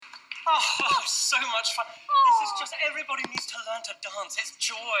Oh, so much fun. This is just, everybody needs to learn to dance. It's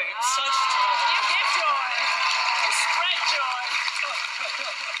joy. It's such joy. You give joy. You spread joy.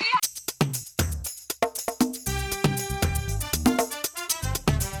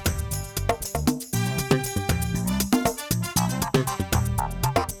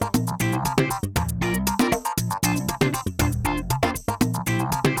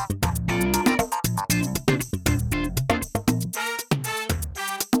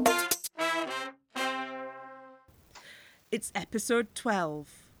 It's episode 12.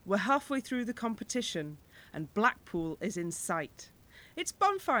 We're halfway through the competition and Blackpool is in sight. It's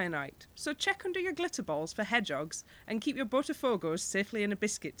bonfire night, so check under your glitter balls for hedgehogs and keep your Botafogos safely in a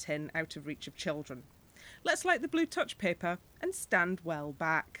biscuit tin out of reach of children. Let's light the blue touch paper and stand well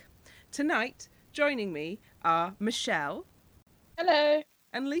back. Tonight, joining me are Michelle. Hello.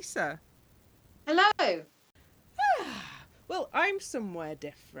 And Lisa. Hello. Well, I'm somewhere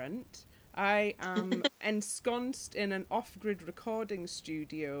different. I am ensconced in an off-grid recording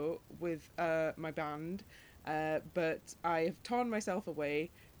studio with my band, but I have torn myself away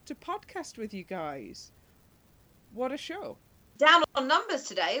to podcast with you guys. What a show. Down on numbers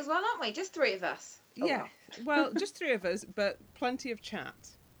today as well, aren't we? Just three of us. Yeah, well, just three of us, but plenty of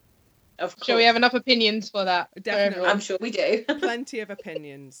chat. Of course. Sure, we have enough opinions for that. Definitely. I'm sure we do. Plenty of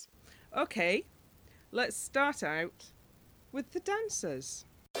opinions. Okay, let's start out with the dancers.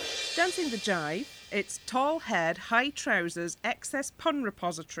 Dancing the Jive, it's tall-haired, high trousers, excess pun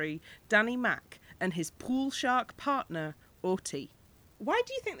repository, Danny Mac, and his pool shark partner, Oti. Why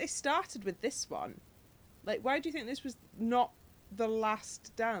do you think they started with this one? Like, why do you think this was not the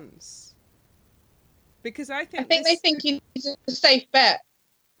last dance? Because I think they think he's a safe bet.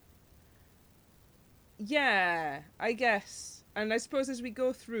 Yeah, I guess. And I suppose as we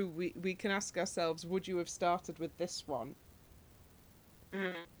go through, we can ask ourselves, would you have started with this one?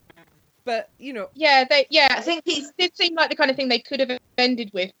 But, you know... I think it did seem like the kind of thing they could have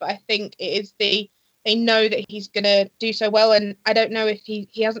ended with, but I think it is they know that he's going to do so well, and I don't know if he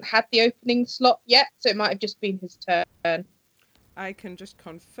hasn't had the opening slot yet, so it might have just been his turn. I can just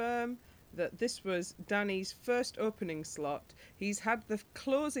confirm that this was Danny's first opening slot. He's had the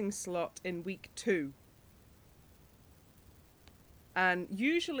closing slot in week 2. And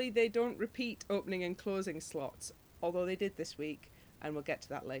usually they don't repeat opening and closing slots, although they did this week, and we'll get to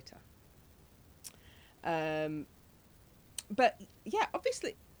that later. But yeah,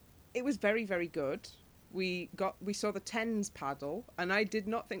 obviously it was very, very good. We saw the 10s paddle, and I did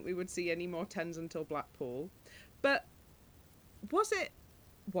not think we would see any more 10s until Blackpool. But was it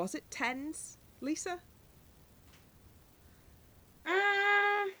 10s, Lisa?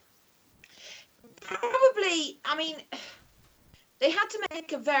 Probably. I mean, they had to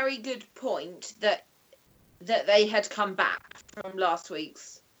make a very good point that they had come back from last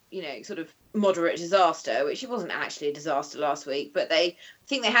week's, sort of moderate disaster, which it wasn't actually a disaster last week, but I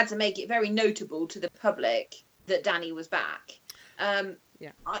think they had to make it very notable to the public that Danny was back.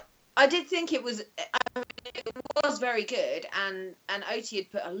 Yeah. I did think it was very good, and Oti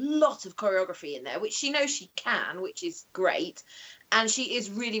had put a lot of choreography in there, which she knows she can, which is great, and she is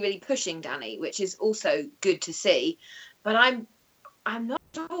really, really pushing Danny, which is also good to see. But I'm not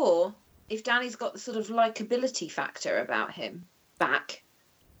sure if Danny's got the sort of likability factor about him back.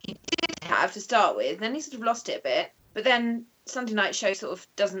 He did have to start with, then he sort of lost it a bit. But then Sunday Night Show sort of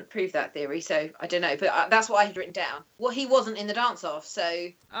doesn't prove that theory, so I don't know. But that's what I had written down. Well, he wasn't in the dance-off, so...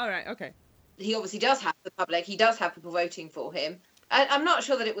 All right, okay. He obviously does have the public. He does have people voting for him. I'm not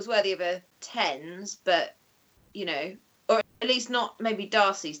sure that it was worthy of a 10s, but, or at least not maybe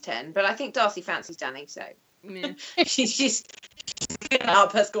Darcy's 10. But I think Darcy fancies Danny, so... Yeah. she's going to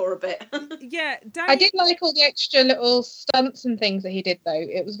up her score a bit. Yeah, Danny... I did like all the extra little stunts and things that he did, though.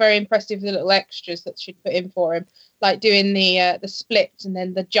 It was very impressive, the little extras that she'd put in for him, like doing the splits and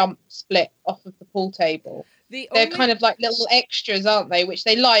then the jump split off of the pool table. They're kind of like little extras, aren't they? Which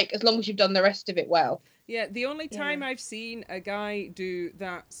they like as long as you've done the rest of it well. Yeah, the only time I've seen a guy do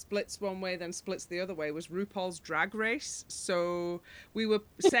that splits one way then splits the other way was RuPaul's Drag Race. So we were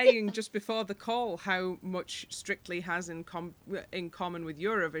saying just before the call how much Strictly has in common with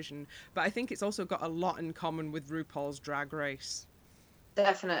Eurovision, but I think it's also got a lot in common with RuPaul's Drag Race.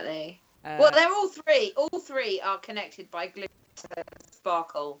 Definitely. Well, they're all three. All three are connected by glitter,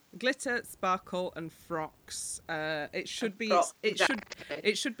 sparkle, and Frocks. It should be. Frocks,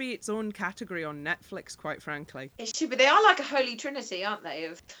 it should be its own category on Netflix. Quite frankly, it should be. They are like a holy trinity, aren't they?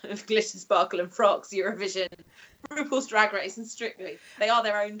 Of glitter, sparkle, and Frocks, Eurovision, RuPaul's Drag Race, and Strictly. They are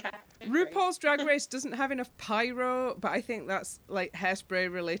their own category. RuPaul's Drag Race doesn't have enough pyro, but I think that's like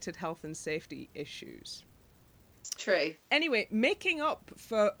hairspray-related health and safety issues. true. Anyway, making up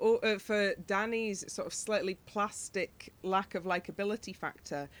for Danny's sort of slightly plastic lack of likability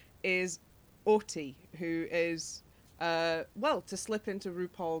factor is Oti, who is, to slip into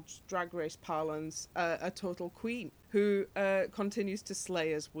RuPaul's Drag Race parlance, a total queen, who continues to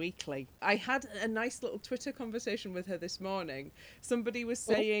slay us weekly. I had a nice little Twitter conversation with her this morning. Somebody was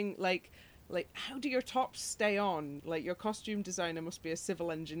saying, like, how do your tops stay on? Like, your costume designer must be a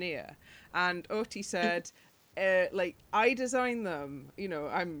civil engineer. And Oti said... I design them,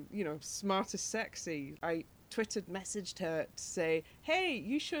 I'm, smart as sexy. I messaged her to say, hey,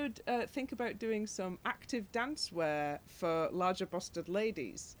 you should think about doing some active dance wear for larger busted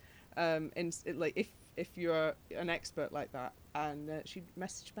ladies, if you're an expert like that. And she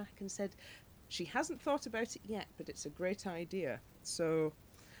messaged back and said she hasn't thought about it yet, but it's a great idea. So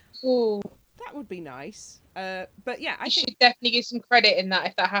that would be nice. But yeah, I think... should definitely give some credit in that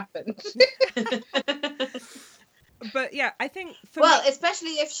if that happens. But yeah, I think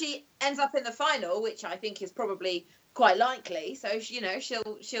especially if she ends up in the final, which I think is probably quite likely. So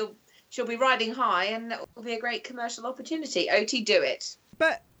she'll be riding high, and it will be a great commercial opportunity. OT, do it.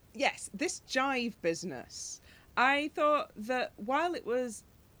 But yes, this jive business, I thought that while it was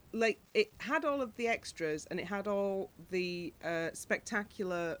it had all of the extras and it had all the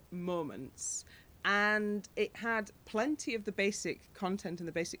spectacular moments, and it had plenty of the basic content and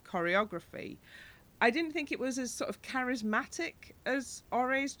the basic choreography, I didn't think it was as sort of charismatic as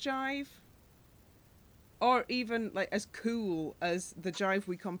Ore's jive, or even as cool as the jive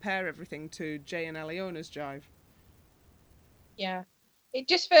we compare everything to, Jay and Aliona's jive. Yeah, it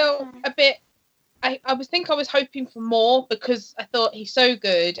just felt a bit... I was hoping for more, because I thought he's so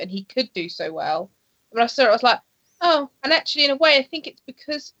good and he could do so well. When I saw it, I was like, oh, and actually in a way I think it's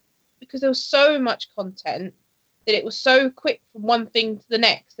because there was so much content that it was so quick from one thing to the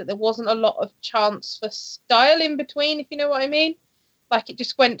next that there wasn't a lot of chance for style in between, if you know what I mean. Like, it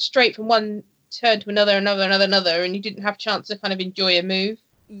just went straight from one turn to another, and you didn't have a chance to kind of enjoy a move.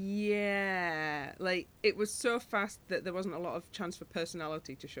 Yeah, it was so fast that there wasn't a lot of chance for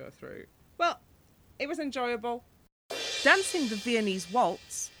personality to show through. Well, it was enjoyable. Dancing the Viennese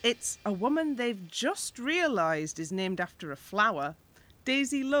waltz, it's a woman they've just realised is named after a flower,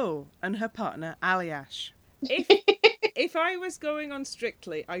 Daisy Lowe, and her partner Aliash. If I was going on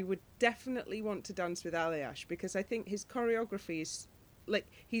Strictly, I would definitely want to dance with Aliash, because I think his choreography is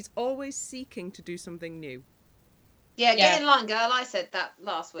he's always seeking to do something new. Yeah, get in line, girl. I said that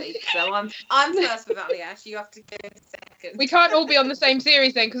last week, so I'm first with Aliash. You have to go second. We can't all be on the same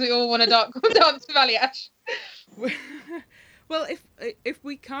series then, because we all want to dance with Aliash. Well, if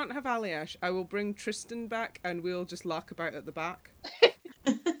we can't have Aliash, I will bring Tristan back and we'll just lark about at the back.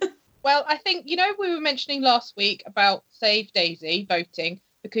 Well, I think, we were mentioning last week about Save Daisy voting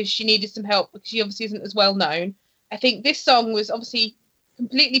because she needed some help because she obviously isn't as well known. I think this song was obviously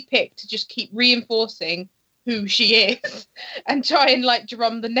completely picked to just keep reinforcing who she is and try and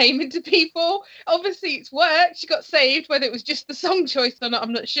drum the name into people. Obviously it's worked. She got saved, whether it was just the song choice or not,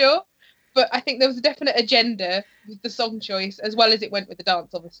 I'm not sure. But I think there was a definite agenda with the song choice as well as it went with the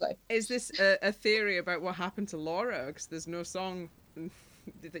dance, obviously. Is this a theory about what happened to Laura? Because there's no song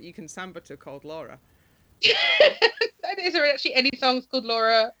that you can samba to called Laura. Is there actually any songs called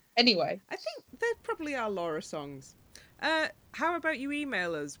Laura anyway? I think there probably are Laura songs. How about you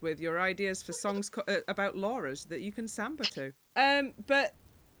email us with your ideas for songs about Laura's that you can samba to? But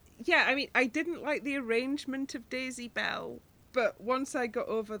yeah, I mean, I didn't like the arrangement of Daisy Bell, but once I got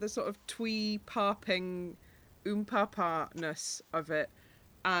over the sort of twee parping oompapa-ness of it,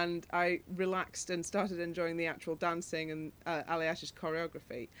 and I relaxed and started enjoying the actual dancing and Aliash's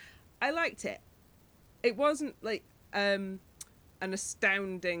choreography, I liked it. It wasn't an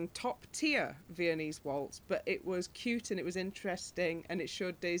astounding top-tier Viennese waltz, but it was cute and it was interesting and it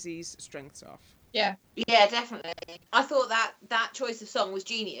showed Daisy's strengths off. Yeah, definitely. I thought that choice of song was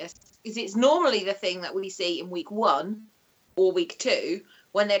genius, because it's normally the thing that we see in week 1 or week 2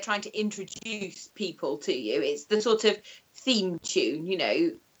 when they're trying to introduce people to you. It's the sort of theme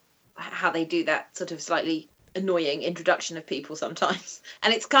tune, how they do that sort of slightly annoying introduction of people sometimes.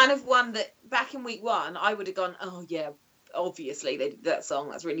 And it's kind of one that back in week 1, I would have gone, oh yeah, obviously they did that song.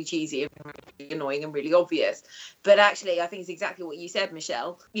 That's really cheesy and really annoying and really obvious. But actually, I think it's exactly what you said,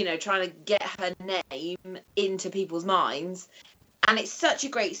 Michelle, trying to get her name into people's minds. And it's such a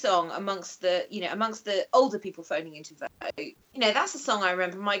great song amongst the older people phoning into vote. That's a song I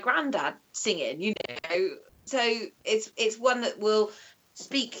remember my granddad singing, So it's one that will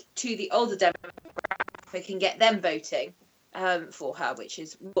speak to the older demographic and get them voting for her, which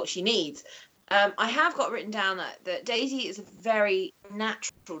is what she needs. I have got written down that Daisy is a very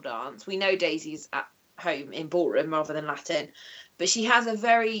natural dance. We know Daisy's home in ballroom rather than Latin. But she has a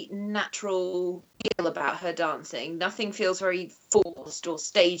very natural feel about her dancing. Nothing feels very forced or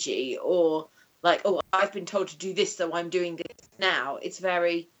stagey or like, oh, I've been told to do this, so I'm doing this now. It's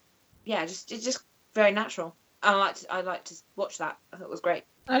very, it's just very natural. I like to watch that. I thought it was great.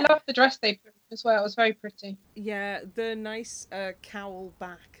 I love the dress they put as well. It was very pretty. Yeah, the nice cowl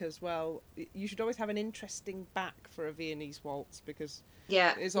back as well. You should always have an interesting back for a Viennese waltz because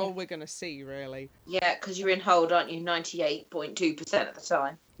it's all we're going to see, really. Yeah, because you're in hold, aren't you? 98.2% of the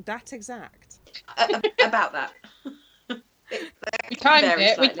time. That's exact. About that. We timed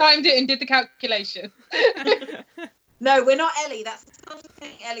it. Slightly. We timed it and did the calculation. No, we're not Ellie. That's the sort of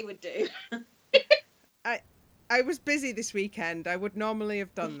thing Ellie would do. I was busy this weekend. I would normally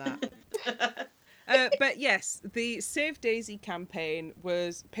have done that. But yes, the Save Daisy campaign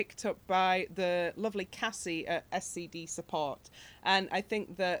was picked up by the lovely Cassie at SCD Support. And I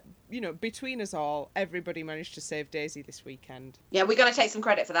think that, between us all, everybody managed to save Daisy this weekend. Yeah, we're going to take some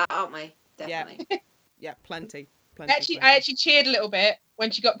credit for that, aren't we? Definitely. Yeah, plenty. I actually cheered a little bit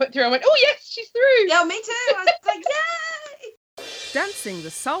when she got put through. I went, oh, yes, she's through. Yeah, me too. I was like, yay! Dancing the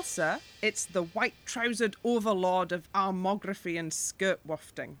salsa, it's the white-trousered overlord of armography and skirt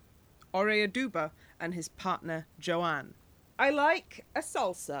wafting, Ore Aduba and his partner Joanne. I like a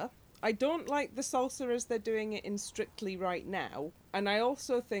salsa. I don't like the salsa as they're doing it in Strictly right now. And I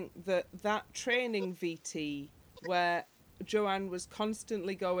also think that training VT where Joanne was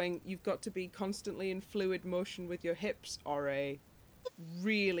constantly going, you've got to be constantly in fluid motion with your hips, Ore,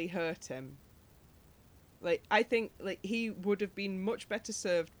 really hurt him. I think he would have been much better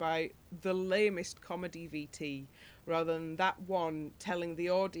served by the lamest comedy VT rather than that one telling the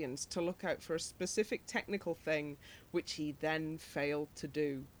audience to look out for a specific technical thing which he then failed to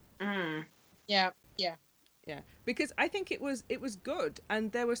do. Yeah. Because I think it was good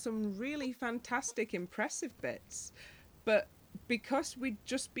and there were some really fantastic, impressive bits, but because we'd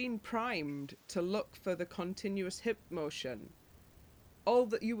just been primed to look for the continuous hip motion, all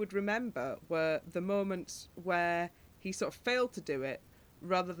that you would remember were the moments where he sort of failed to do it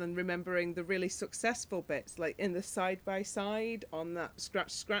rather than remembering the really successful bits, like in the side-by-side on that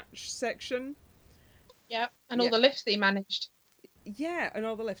scratch section. Yeah, and all the lifts that he managed. Yeah, and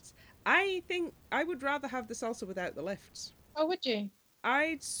all the lifts. I think I would rather have the salsa without the lifts. Oh, would you?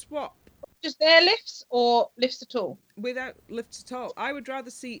 I'd swap. Just their lifts or lifts at all? Without lifts at all. I would rather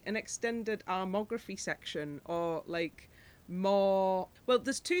see an extended armography section or more. Well,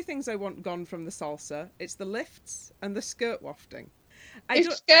 there's two things I want gone from the salsa. It's the lifts and the skirt wafting. Is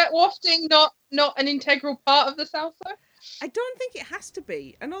skirt wafting not an integral part of the salsa? I don't think it has to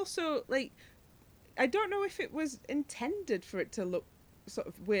be. And also, I don't know if it was intended for it to look sort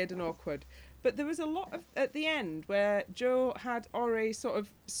of weird and awkward, but there was a lot of at the end where Joe had Ore sort of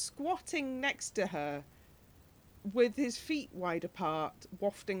squatting next to her with his feet wide apart,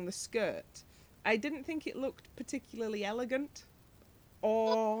 wafting the skirt. I didn't think it looked particularly elegant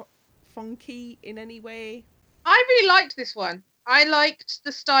or funky in any way. I really liked this one. I liked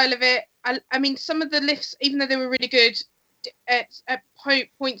the style of it. I mean, some of the lifts, even though they were really good, at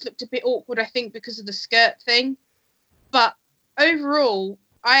points looked a bit awkward, I think, because of the skirt thing. But overall,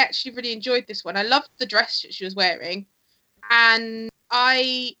 I actually really enjoyed this one. I loved the dress that she was wearing. And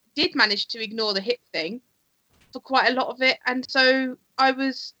I did manage to ignore the hip thing for quite a lot of it. And so I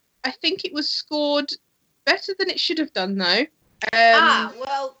think it was scored better than it should have done, though.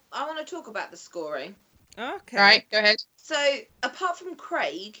 Well, I want to talk about the scoring. Okay. Right, go ahead. So, apart from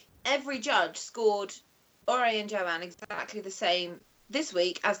Craig, every judge scored Ore and Joanne exactly the same this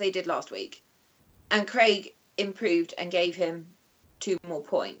week as they did last week. And Craig improved and gave him 2 more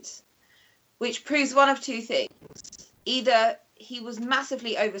points, which proves one of 2 things. Either he was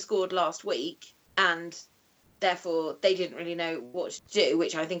massively overscored last week and therefore they didn't really know what to do,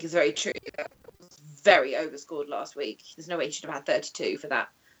 which I think is very true. He was very overscored last week. There's no way he should have had 32 for that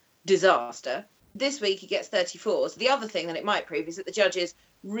disaster. This week he gets 34. So the other thing that it might prove is that the judges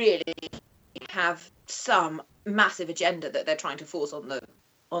really have some massive agenda that they're trying to force on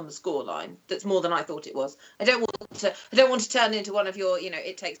the score line. That's more than I thought it was. I don't want to turn into one of your,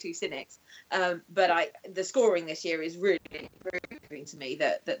 it takes 2 cynics. But the scoring this year is really proving to me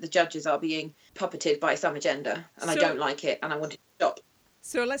that the judges are being puppeted by some agenda, and I don't like it, and I want it to stop.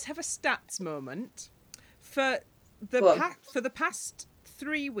 So let's have a stats moment. For the past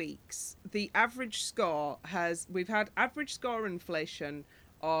 3 weeks, the average score we've had average score inflation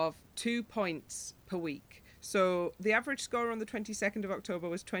of 2 points per week. So the average score on the 22nd of October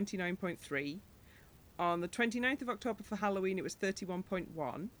was 29.3. On the 29th of October for Halloween, it was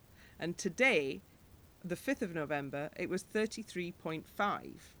 31.1. And today, the 5th of November, it was 33.5.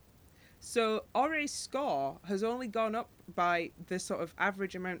 So Ore's score has only gone up by the sort of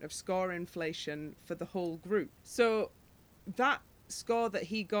average amount of score inflation for the whole group. So that score that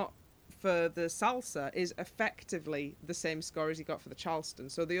he got for the salsa is effectively the same score as he got for the Charleston.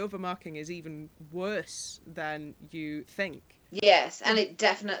 So the overmarking is even worse than you think. Yes, and it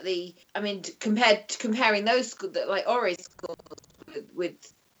definitely, I mean, comparing those, like Ore's scores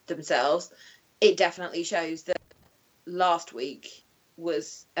with themselves, it definitely shows that last week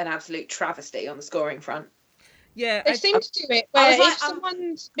was an absolute travesty on the scoring front. Yeah, they seem to do it where if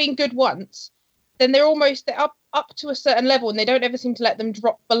someone's been good once, then they're up to a certain level, and they don't ever seem to let them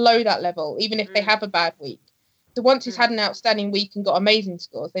drop below that level, even if they have a bad week. So once he's had an outstanding week and got amazing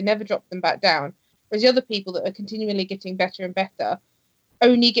scores, they never drop them back down. Whereas the other people that are continually getting better and better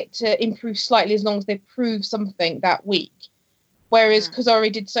only get to improve slightly as long as they prove something that week. Whereas because Ori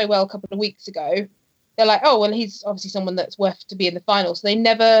did so well a couple of weeks ago, they're like, oh, well, he's obviously someone that's worth to be in the final. So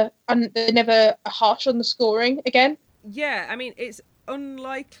they're never harsh on the scoring again. Yeah, I mean, it's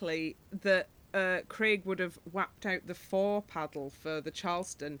unlikely that Craig would have whacked out the 4 paddle for the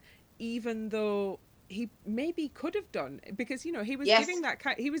Charleston, even though he maybe could have done, because he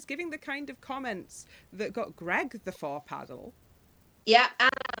was giving the kind of comments that got Greg the 4 paddle. Yeah,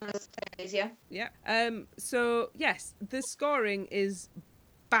 and Anastasia. Yeah. So yes, the scoring is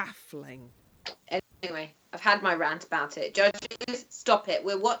baffling. Anyway, I've had my rant about it. Judges, stop it.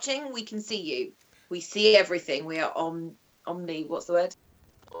 We're watching. We can see you. We see everything. We are what's the word?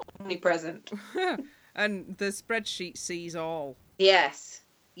 Omnipresent. And the spreadsheet sees all. Yes.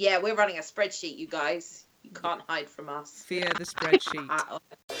 Yeah, we're running a spreadsheet, you guys. You can't hide from us. Fear the spreadsheet.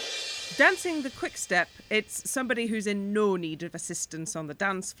 Dancing the quick step, it's somebody who's in no need of assistance on the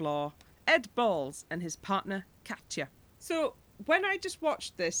dance floor. Ed Balls and his partner, Katya. So, when I just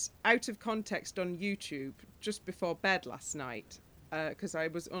watched this out of context on YouTube just before bed last night, because I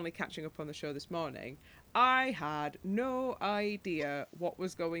was only catching up on the show this morning, I had no idea what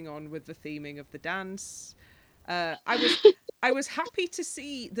was going on with the theming of the dance. I was happy to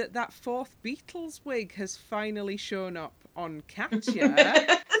see that 4th Beatles wig has finally shown up on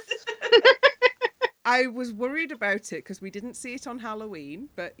Katya. I was worried about it because we didn't see it on Halloween,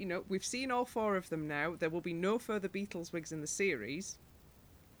 but we've seen all 4 of them now. There will be no further Beatles wigs in the series.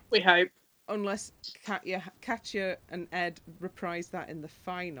 We hope. Unless Katya and Ed reprise that in the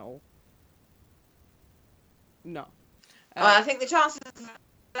final. No. Well, I think the chances of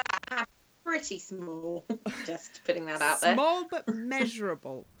that are pretty small. Just putting that out there. Small but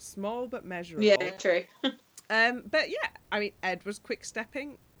measurable. Yeah, true. But yeah, I mean, Ed was quick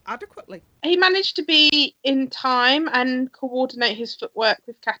stepping adequately. He managed to be in time and coordinate his footwork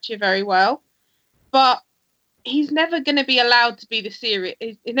with Katya very well, but he's never going to be allowed to be serious.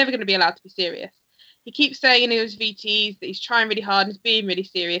 He's never going to be allowed to be serious. He keeps saying in his VTs that he's trying really hard and he's being really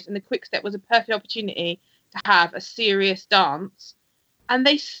serious, and the quick step was a perfect opportunity to have a serious dance, and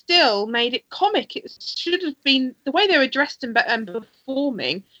they still made it comic. It should have been the way they were dressed and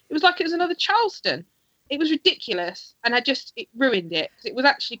performing. It was like it was another Charleston. It was ridiculous, and it ruined it, because it was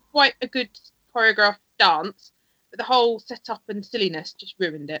actually quite a good choreographed dance, but the whole setup and silliness just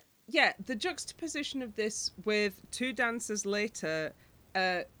ruined it. Yeah, the juxtaposition of this with 2 dancers later,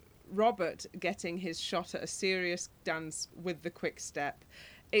 Robert getting his shot at a serious dance with the quick step,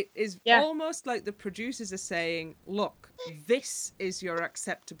 it is almost like the producers are saying, look, this is your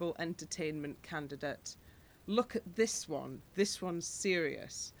acceptable entertainment candidate. Look at this one. This one's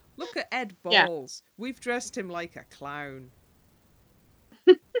serious. Look at Ed Balls. Yeah. We've dressed him like a clown.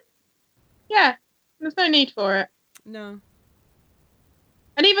 Yeah, there's no need for it. No.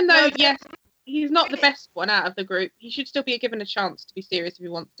 And even though, yes, he's not the best one out of the group, he should still be given a chance to be serious if he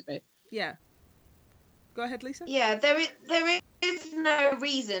wants to be. Yeah. Go ahead, Lisa. Yeah, there is no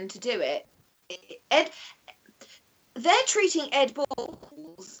reason to do it. They're treating Ed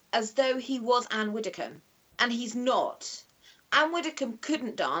Balls as though he was Anne Widdecombe, and he's not. Anne Widdecombe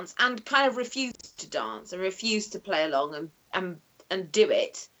couldn't dance and kind of refused to dance and refused to play along and do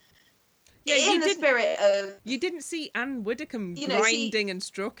it. Yeah, in the spirit of... You didn't see Anne Widdecombe grinding and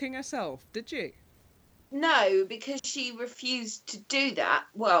stroking herself, did you? No, because she refused to do that.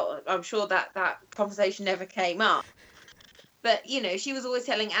 Well, I'm sure that conversation never came up. But, she was always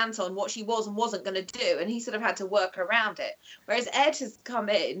telling Anton what she was and wasn't going to do, and he sort of had to work around it. Whereas Ed has come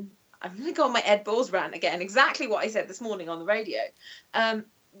in... I'm going to go on my Ed Balls rant again, exactly what I said this morning on the radio.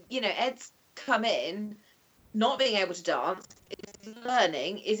 Ed's come in, not being able to dance, is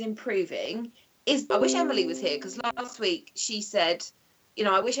learning, is improving. I wish Emily was here, because last week she said,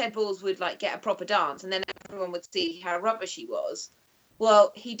 I wish Ed Balls would get a proper dance, and then everyone would see how rubbish he was.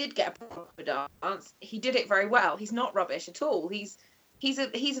 Well, he did get a proper dance. He did it very well. He's not rubbish at all. He's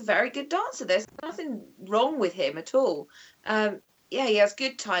he's a very good dancer. There's nothing wrong with him at all. He has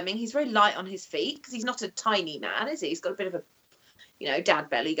good timing. He's very light on his feet because he's not a tiny man, is he? He's got a bit of a, dad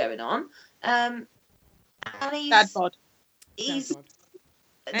belly going on. And he's Dad bod. He's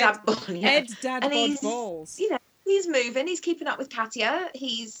Dad bod. Yeah. Ed's dad and bod balls. He's moving. He's keeping up with Katia.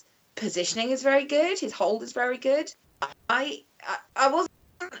 His positioning is very good. His hold is very good. I wasn't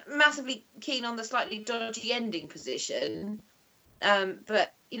massively keen on the slightly dodgy ending position,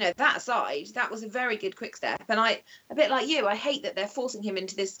 but that aside, that was a very good quick step. And a bit like you, I hate that they're forcing him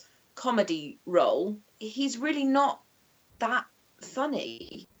into this comedy role. He's really not that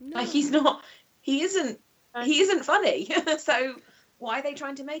funny. No. Like he isn't funny. So why are they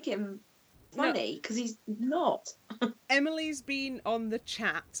trying to make him funny? Because he's not. Emily's been on the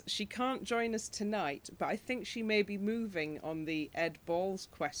chat. She can't join us tonight, but I think she may be moving on the Ed Balls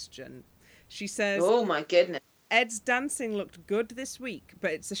question. She says, "Oh my goodness, Ed's dancing looked good this week,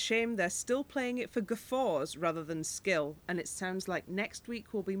 but it's a shame they're still playing it for guffaws rather than skill, and it sounds like next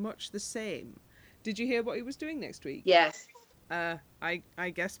week will be much the same." Did you hear what he was doing next week? Yes. I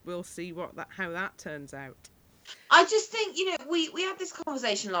guess we'll see how that turns out. I just think, we had this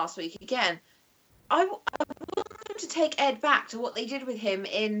conversation last week again. I want them to take Ed back to what they did with him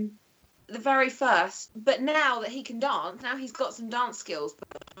in the very first, but now that he can dance, now he's got some dance skills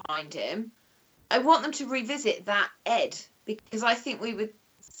behind him, I want them to revisit that Ed, because I think we would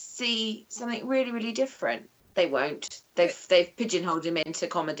see something really, really different. They won't. They've pigeonholed him into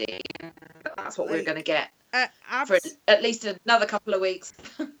comedy. That's what we're going to get for at least another couple of weeks.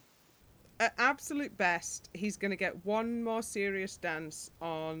 At absolute best, he's going to get one more serious dance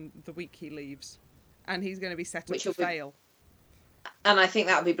on the week he leaves, and he's going to be set up to fail. And I think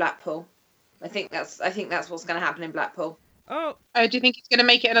that would be Blackpool. I think that's what's going to happen in Blackpool. Oh, do you think he's going to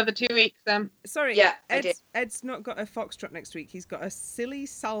make it another 2 weeks then? Sorry, yeah, Ed's not got a foxtrot next week. He's got a silly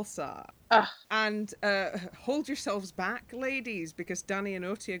salsa. And hold yourselves back, ladies, because Danny and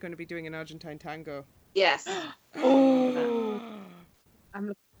Oti are going to be doing an Argentine tango. Yes. Oh, I'm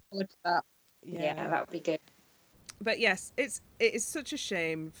looking forward to that. Yeah, that would be good. But yes, it is such a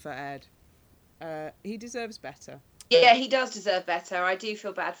shame for Ed. He deserves better. Yeah, he does deserve better. I do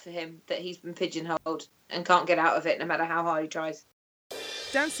feel bad for him that he's been pigeonholed and can't get out of it no matter how hard he tries.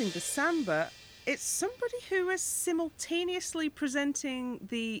 Dancing the Samba, it's somebody who is simultaneously presenting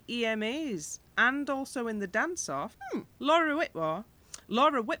the EMAs and also in the dance-off. Laura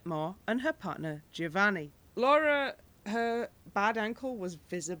Whitmore and her partner Giovanni. Laura, her bad ankle was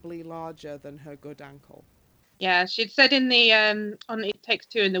visibly larger than her good ankle. Yeah, she'd said in the on It Takes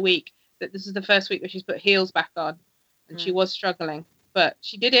Two in the week that this is the first week where she's put heels back on, and she was struggling, but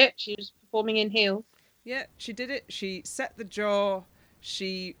she did it. She was performing in heels. Yeah, she did it. She set the jaw.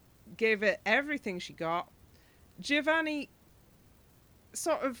 She gave it everything she got. Giovanni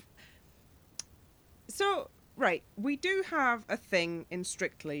right, we do have a thing in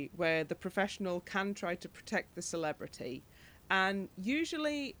Strictly where the professional can try to protect the celebrity. And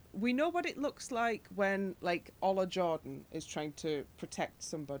usually we know what it looks like when, like, Ola Jordan is trying to protect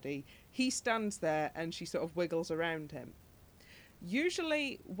somebody. He stands there and she sort of wiggles around him.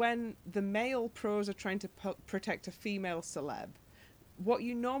 Usually when the male pros are trying to protect a female celeb, what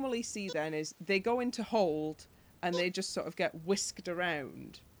you normally see then is they go into hold and they just sort of get whisked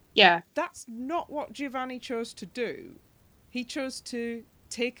around. Yeah. That's not what Giovanni chose to do. He chose to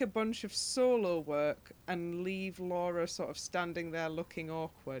take a bunch of solo work and leave Laura sort of standing there looking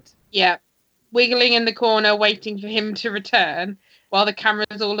awkward. Yeah. Wiggling in the corner, waiting for him to return, while the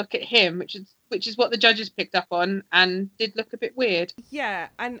cameras all look at him, which is what the judges picked up on and did look a bit weird. Yeah,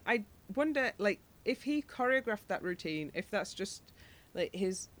 and I wonder, like, if he choreographed that routine, if that's just, like,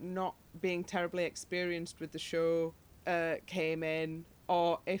 his not being terribly experienced with the show came in,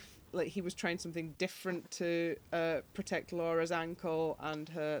 or if, like, he was trying something different to protect Laura's ankle and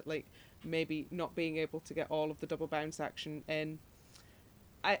her, like, maybe not being able to get all of the double bounce action in.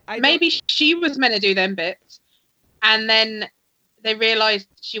 Maybe she was meant to do them bits, and then they realised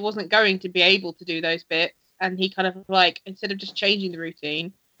she wasn't going to be able to do those bits, and he kind of, like, instead of just changing the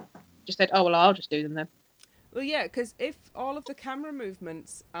routine, just said, oh, well, I'll just do them then. Well, yeah, because if all of the camera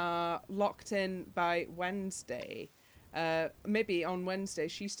movements are locked in by Wednesday, maybe on Wednesday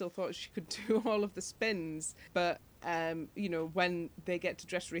she still thought she could do all of the spins, but when they get to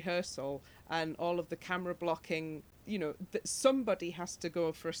dress rehearsal and all of the camera blocking, somebody has to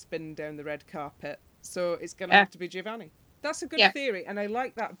go for a spin down the red carpet, so it's going to have to be Giovanni. That's a good theory, and I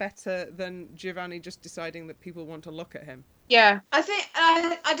like that better than Giovanni just deciding that people want to look at him. Yeah, I think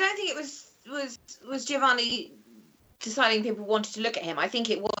I don't think it was Giovanni deciding people wanted to look at him. I think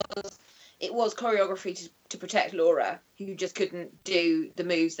it it was choreography to protect Laura, who just couldn't do the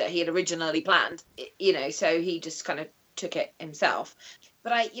moves that he had originally planned, so he just kind of took it himself.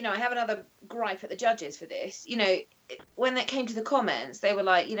 But I have another gripe at the judges for this. When it came to the comments, they were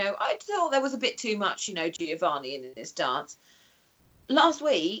like, I thought there was a bit too much, Giovanni in this dance. Last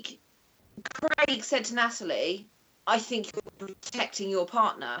week, Craig said to Natalie, I think you're protecting your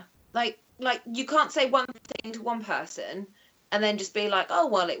partner. Like you can't say one thing to one person and then just be like, oh,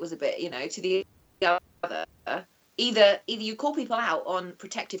 well, it was a bit, to the other. Either you call people out on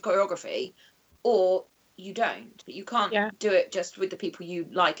protective choreography or you don't. But you can't do it just with the people you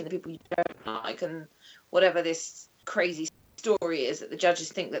like and the people you don't like and whatever this crazy story is that the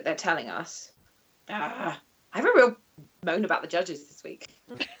judges think that they're telling us. I have a real moan about the judges this week.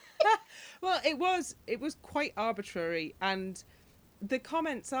 Well, it was quite arbitrary, and the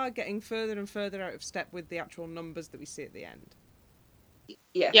comments are getting further and further out of step with the actual numbers that we see at the end.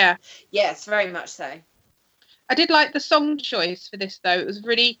 Yeah. Yes, very much so. I did like the song choice for this, though. It was a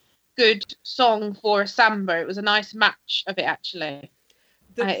really good song for a samba. It was a nice match of it, actually.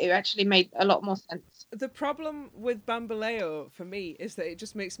 It actually made a lot more sense. The problem with Bamboleo, for me, is that it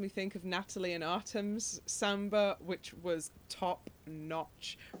just makes me think of Natalie and Artem's samba, which was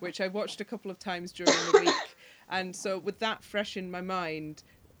top-notch, which I watched a couple of times during the week. And so with that fresh in my mind,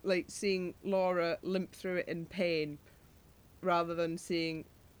 like seeing Laura limp through it in pain, rather than seeing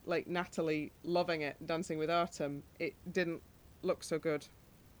like Natalie loving it, dancing with Artem, it didn't look so good.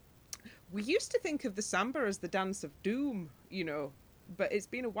 We used to think of the samba as the dance of doom, but it's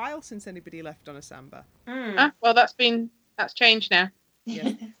been a while since anybody left on a samba. Well, that's changed now.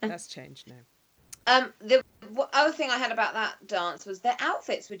 Yeah, that's changed now. The other thing I had about that dance was their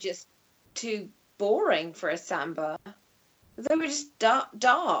outfits were just too boring for a samba. They were just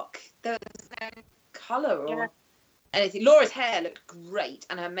dark. There was no colour or anything. Laura's hair looked great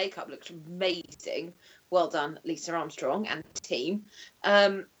and her makeup looked amazing. Well done, Lisa Armstrong and team.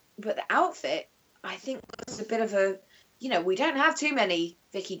 But the outfit, I think, was a bit of a... we don't have too many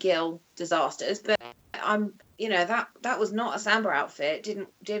Vicky Gill disasters, but that was not a samba outfit.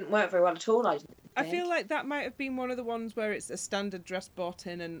 Didn't work very well at all. I feel like that might have been one of the ones where it's a standard dress bought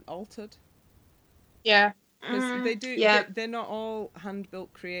in and altered. Yeah, they do. Yeah. They're not all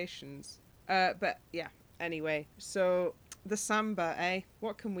hand-built creations. But yeah. Anyway, so the samba,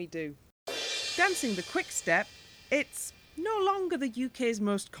 what can we do? Dancing the quick step. It's no longer the UK's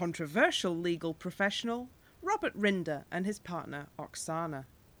most controversial legal professional, Robert Rinder, and his partner, Oksana.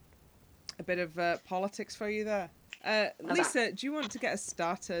 A bit of politics for you there. Lisa, do you want to get us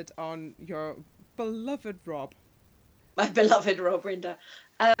started on your beloved Rob? My beloved Rob Rinder.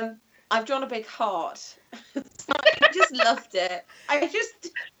 I've drawn a big heart. I just loved it.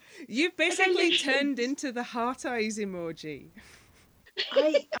 You've basically turned into the heart eyes emoji.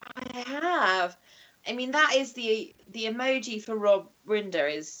 I have. I mean, that is the emoji for Rob Rinder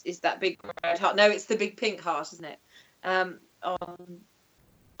is that big red heart. No, it's the big pink heart, isn't it? On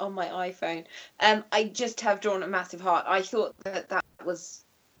my iPhone. I just have drawn a massive heart. I thought that was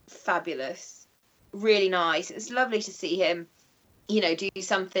fabulous. Really nice. It's lovely to see him, do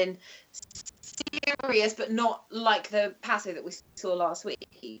something serious, but not like the passo that we saw last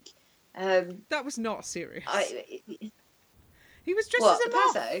week. That was not serious. He was dressed as a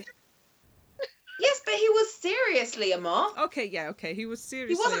passo. Yes, but he was seriously a moth. Okay, he was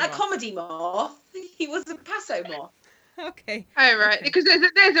seriously. He wasn't a comedy moth. He was a passo moth. Okay. Oh right, because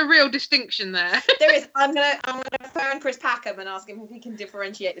there's a real distinction there. There is. I'm gonna phone Chris Packham and ask him if he can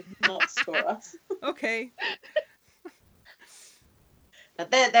differentiate the moths for us. Okay. Now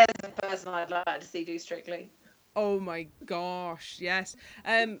there's a person I'd like to see do Strictly. Oh my gosh, yes.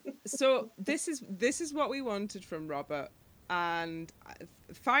 So this is what we wanted from Robert, and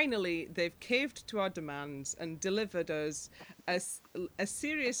finally they've caved to our demands and delivered us a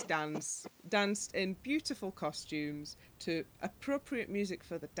serious dance, danced in beautiful costumes to appropriate music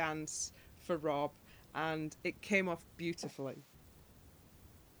for the dance for Rob, and it came off beautifully.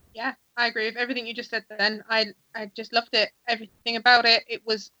 Yeah, I agree with everything you just said then. I just loved it. Everything about it. It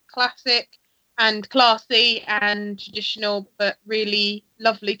was classic and classy and traditional, but really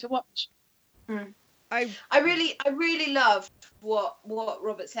lovely to watch. Mm. I really loved what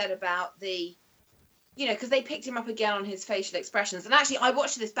Robert said about the, because they picked him up again on his facial expressions. And actually, I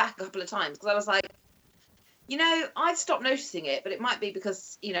watched this back a couple of times because I was like, I've stopped noticing it, but it might be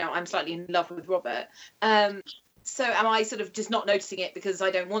because, I'm slightly in love with Robert. So am I sort of just not noticing it because I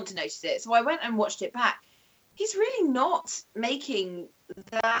don't want to notice it? So I went and watched it back. He's really not making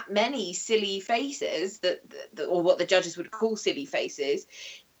that many silly faces that or what the judges would call silly faces.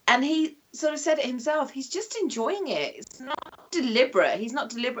 And he sort of said it himself. He's just enjoying it. It's not deliberate. He's not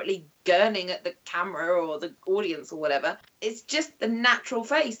deliberately gurning at the camera or the audience or whatever. It's just the natural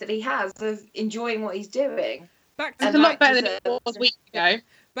face that he has of enjoying what he's doing. It's a lot better than it was weeks ago.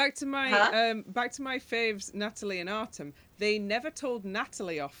 Back to my faves, Natalie and Artem. They never told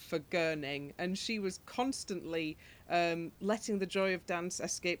Natalie off for gurning, and she was constantly letting the joy of dance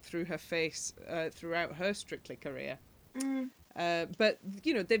escape through her face throughout her Strictly career. But,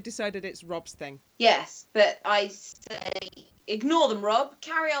 you know, they've decided it's Rob's thing. Yes, but I say ignore them, Rob.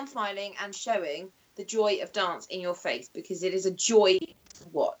 Carry on smiling and showing the joy of dance in your face, because it is a joy to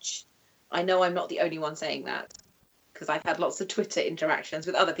watch. I know I'm not the only one saying that, because I've had lots of Twitter interactions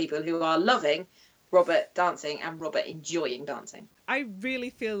with other people who are loving Robert dancing and Robert enjoying dancing. I really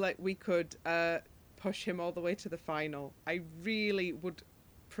feel like we could push him all the way to the final. I really would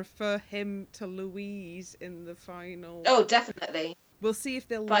prefer him to Louise in the final. Oh, definitely. We'll see if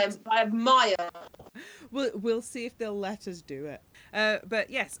they'll by a mile. We'll see if they'll let us do it. But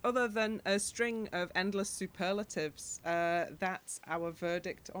yes, other than a string of endless superlatives, that's our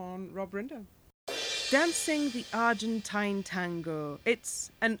verdict on Rob Rinder. Dancing the Argentine Tango.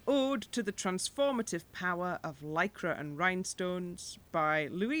 It's an ode to the transformative power of lycra and rhinestones by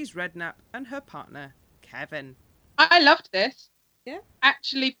Louise Redknapp and her partner, Kevin. I loved this. Yeah?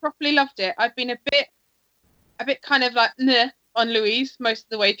 Actually, properly loved it. I've been a bit kind of like, nah, on Louise most of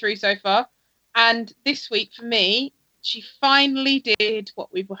the way through so far. And this week, for me, she finally did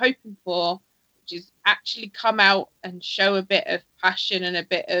what we were hoping for, which is actually come out and show a bit of passion and a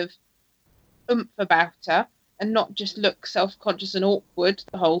bit of oomph about her, and not just look self-conscious and awkward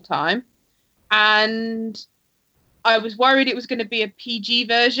the whole time. And I was worried it was going to be a PG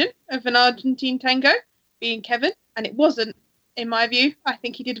version of an Argentine tango, being Kevin, and it wasn't, in my view. I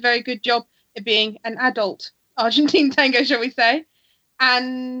think he did a very good job of being an adult Argentine tango, shall we say.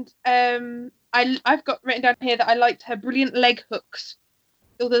 And I've got written down here that I liked her brilliant leg hooks,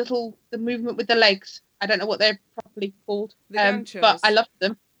 all the movement with the legs. I don't know what they're properly called, but I loved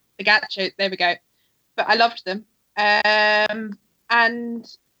them. The gachos, there we go. But I loved them. And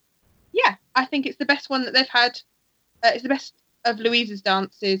yeah, I think it's the best one that they've had. It's the best of Louise's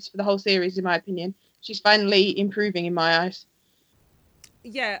dances for the whole series, in my opinion. She's finally improving in my eyes.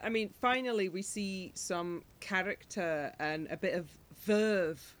 Yeah, I mean, finally we see some character and a bit of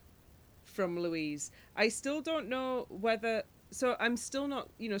verve from Louise. I still don't know whether... So I'm still not,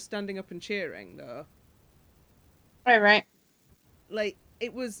 standing up and cheering, though. Oh, right. Like,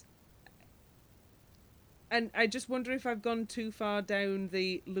 it was... And I just wonder if I've gone too far down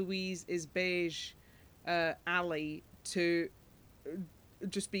the Louise is beige alley to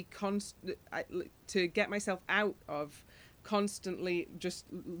just be to get myself out of constantly just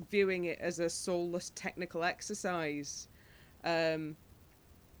viewing it as a soulless technical exercise. I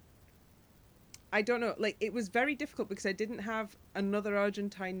don't know, like, it was very difficult because I didn't have another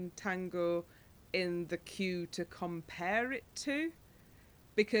Argentine tango in the queue to compare it to,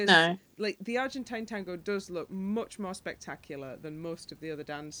 because like the Argentine tango does look much more spectacular than most of the other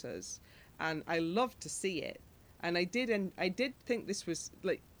dancers, and I loved to see it, and I did think this was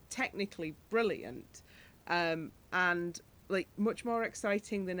like technically brilliant, and like much more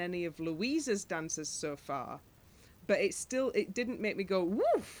exciting than any of Louise's dances so far, but it didn't make me go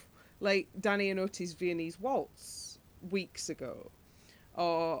woof like Danny and Oti's Viennese Waltz weeks ago,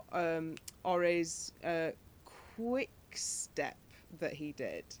 or his quick step that he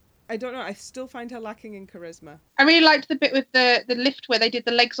did. I don't know, I still find her lacking in charisma. I really liked the bit with the lift where they did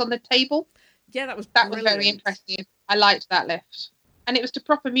the legs on the table. Yeah, that was very impressive. I liked that lift. And it was to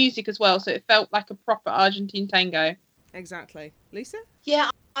proper music as well, so it felt like a proper Argentine tango. Exactly. Lisa? Yeah,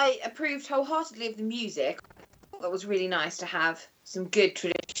 I approved wholeheartedly of the music. I thought that was really nice to have some good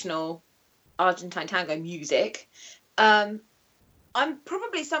traditional Argentine tango music. I'm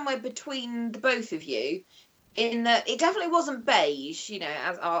probably somewhere between the both of you, in that it definitely wasn't beige,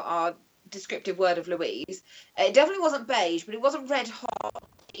 as our descriptive word of Louise. It definitely wasn't beige, but it wasn't red hot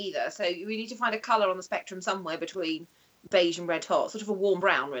either. So we need to find a colour on the spectrum somewhere between beige and red hot, sort of a warm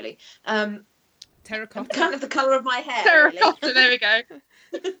brown, really. Terracotta. Kind of the colour of my hair. Terracotta, really. there we go.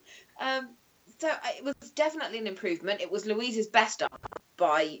 So it was definitely an improvement. It was Louise's best dance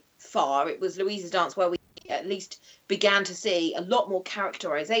by far. It was Louise's dance where we at least began to see a lot more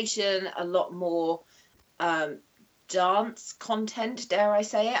characterisation, a lot more dance content, dare I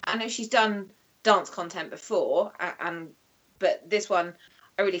say it. I know she's done dance content before, but this one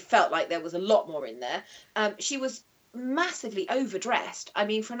I really felt like there was a lot more in there. She was massively overdressed. I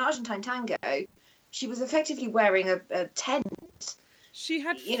mean, for an Argentine tango, she was effectively wearing a tent. She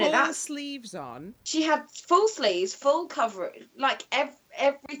had sleeves on. She had full sleeves, full coverage, like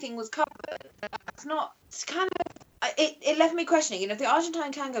everything was covered. That's not. It's kind of. It left me questioning. If the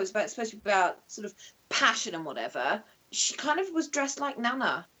Argentine tango was supposed to be about sort of passion and whatever, she kind of was dressed like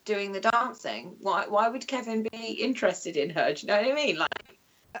Nana doing the dancing. Why would Kevin be interested in her? Do you know what I mean? Like.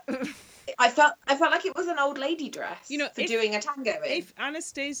 I felt like it was an old lady dress for doing a tango in. If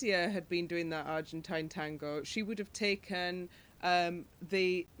Anastasia had been doing that Argentine tango, she would have taken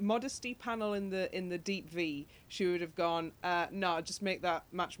the modesty panel in the deep V. She would have gone, no, just make that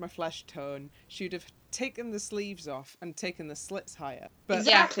match my flesh tone. She would have taken the sleeves off and taken the slits higher. But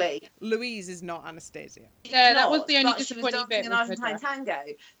exactly. Louise is not Anastasia. Yeah, that was the only disappointing bit. She was dancing an Argentine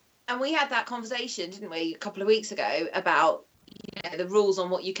tango. And we had that conversation, didn't we, a couple of weeks ago about the rules on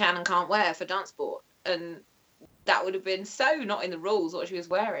what you can and can't wear for dance sport, and that would have been so not in the rules what she was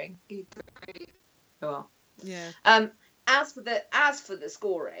wearing. Well, yeah. As for the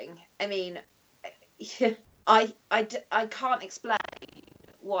scoring, I mean, I can't explain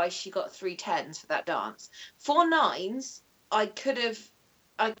why she got 3 10s for that dance. 4 9s, I could have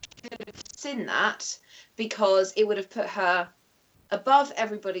seen that because it would have put her above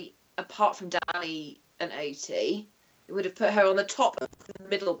everybody apart from Danny and Oti. It would have put her on the top of the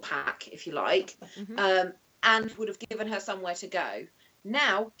middle pack, if you like, and would have given her somewhere to go.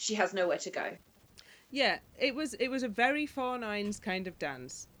 Now she has nowhere to go. Yeah, it was a very 4 9s kind of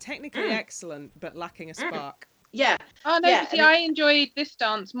dance. Technically excellent, but lacking a spark. Yeah. Oh no, yeah, I enjoyed this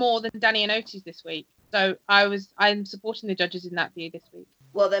dance more than Danny and Oti's this week. So I'm supporting the judges in that view this week.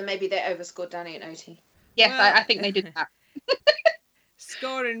 Well, then maybe they overscored Danny and Oti. Yes, well, I think they did that.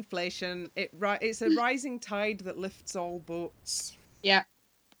 Score inflation. It's a rising tide that lifts all boats. Yeah,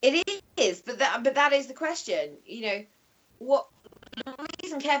 it is. But that is the question. What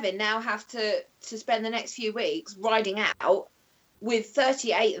Louise and Kevin now have to spend the next few weeks riding out with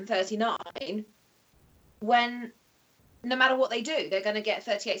 38 and 39. When no matter what they do, they're going to get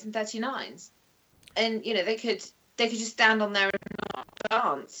 38s and 39s, and they could just stand on there and not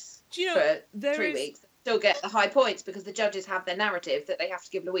dance for 3 weeks. Still get the high points because the judges have their narrative that they have to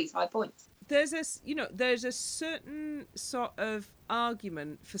give Louise high points. There's a certain sort of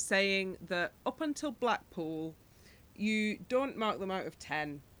argument for saying that up until Blackpool, you don't mark them out of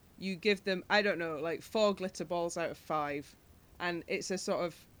 10. You give them, I don't know, like 4 glitter balls out of 5, and it's a sort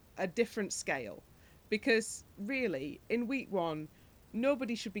of a different scale. Because really, in week 1,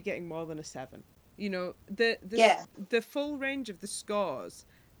 nobody should be getting more than a 7. The full range of the scores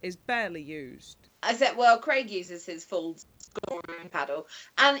is barely used. I said, well, Craig uses his full scoring paddle.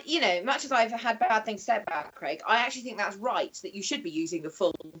 And, much as I've had bad things said about Craig, I actually think that's right, that you should be using the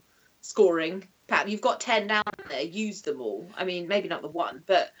full scoring paddle. You've got 10 down there, use them all. I mean, maybe not the one,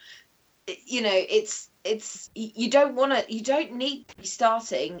 but, you don't need to be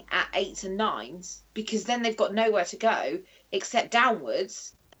starting at 8s and 9s because then they've got nowhere to go except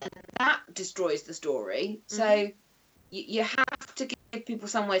downwards, and that destroys the story. Mm-hmm. So you have to give people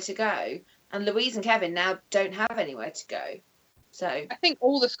somewhere to go. And Louise and Kevin now don't have anywhere to go. So I think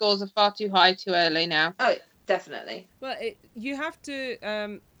all the scores are far too high too early now. Oh, definitely. Well, you have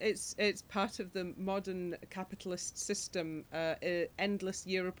to. It's part of the modern capitalist system. Endless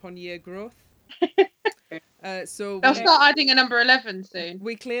year upon year growth. So they'll start adding a number 11 soon.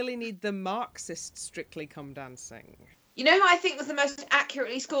 We clearly need the Marxist Strictly Come Dancing. You know who I think was the most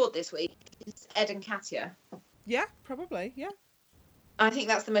accurately scored this week? It's Ed and Katya. Yeah, probably. Yeah. I think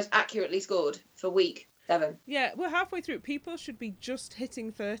that's the most accurately scored for week 7. Yeah, we're halfway through. People should be just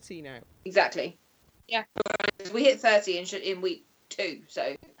hitting 30 now. Exactly. Yeah. We hit 30 in week 2,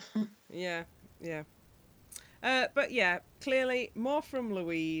 so. Yeah. But yeah, clearly more from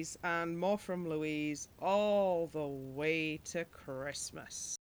Louise and more from Louise all the way to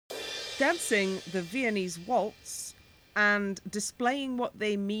Christmas. Dancing the Viennese waltz and displaying what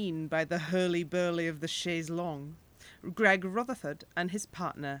they mean by the hurly-burly of the chaise longue, Greg Rutherford and his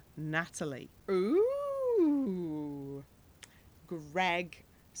partner, Natalie. Ooh. Greg.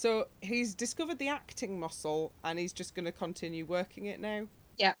 So he's discovered the acting muscle and he's just going to continue working it now?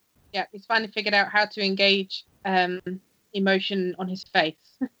 Yeah. He's finally figured out how to engage emotion on his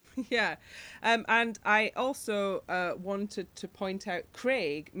face. Yeah. And I also wanted to point out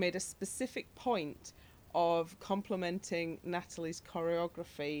Craig made a specific point of complimenting Natalie's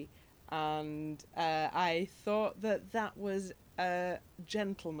choreography, and I thought that was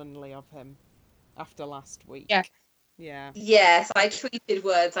gentlemanly of him after last week. Yeah. Yes, I tweeted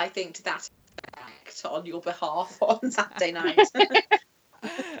words, I think, to that effect on your behalf on Saturday night.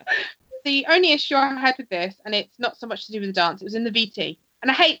 The only issue I had with this, and it's not so much to do with the dance, it was in the VT.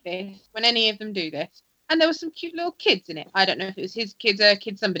 And I hate this when any of them do this. and there were some cute little kids in it. I don't know if it was his kids or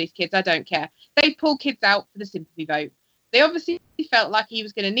somebody's kids. I don't care. They pulled kids out for the sympathy vote. They obviously felt like he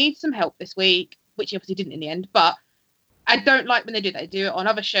was going to need some help this week, which he obviously didn't in the end. But I don't like when they do that. They do it on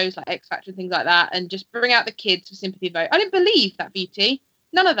other shows like X Factor and things like that, and just bring out the kids for sympathy vote. I didn't believe that, BT.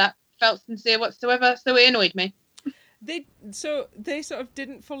 None of that felt sincere whatsoever, so it annoyed me. They sort of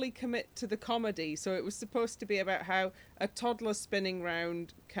didn't fully commit to the comedy. So it was supposed to be about how a toddler spinning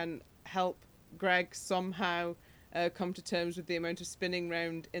round can help Greg somehow come to terms with the amount of spinning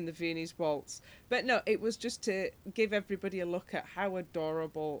round in the Viennese waltz. But no, it was just to give everybody a look at how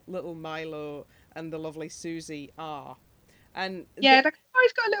adorable little Milo and the lovely Susie are. And yeah,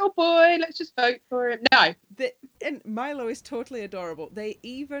 he's got a little boy, let's just vote for him. No. And Milo is totally adorable. They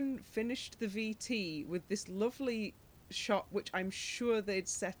even finished the VT with this lovely shot, which I'm sure they'd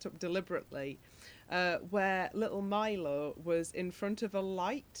set up deliberately, where little Milo was in front of a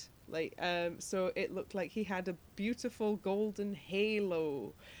light. So it looked like he had a beautiful golden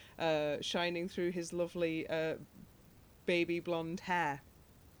halo shining through his lovely baby blonde hair.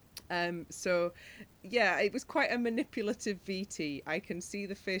 So, yeah, it was quite a manipulative VT. I can see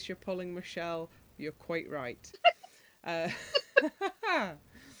the face you're pulling, Michelle. You're quite right. But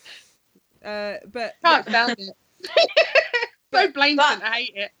can't stand it. So blatant, I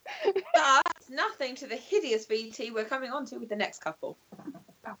hate it. That's nothing to the hideous VT we're coming on to with the next couple.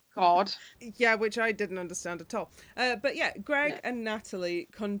 Oh, God. Yeah, which I didn't understand at all. But yeah, Greg and Natalie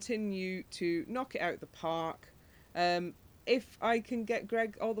continue to knock it out of the park. If I can get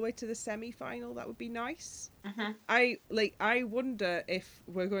Greg all the way to the semi-final, that would be nice. Mm-hmm. I wonder if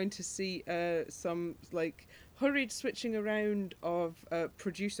we're going to see some hurried switching around of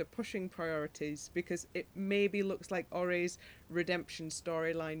producer pushing priorities, because it maybe looks like Ore's redemption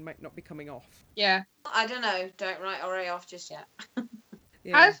storyline might not be coming off. Yeah. I don't know. Don't write Ore off just yet.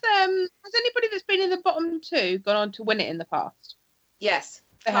 Yeah. Has anybody that's been in the bottom two gone on to win it in the past? Yes.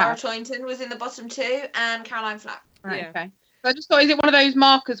 They Clara have. Toynton was in the bottom two, and Caroline Flack. Right, Yeah. okay. So I just thought, is it one of those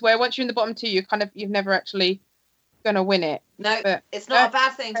markers where once you're in the bottom two, you've never actually going to win it? No, But, it's not a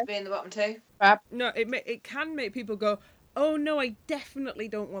bad thing to be in the bottom two. No, it can make people go, oh no, I definitely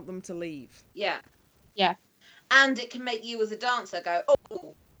don't want them to leave. Yeah. Yeah. And it can make you as a dancer go,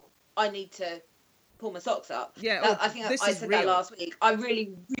 oh, I need to pull my socks up. Yeah, I think this I is said real. that last week. I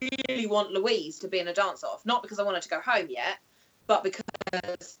really, really want Louise to be in a dance-off. Not because I want her to go home yet, but because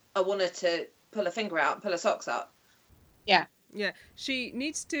I want her to pull her finger out and pull her socks up. Yeah. Yeah, she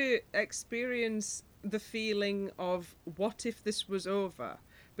needs to experience the feeling of what if this was over,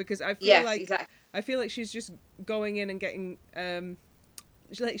 because I feel exactly. I feel like she's just going in and getting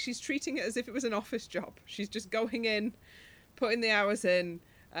she's treating it as if it was an office job. She's just going in, putting the hours in,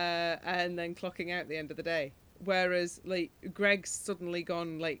 and then clocking out at the end of the day. Whereas Greg's suddenly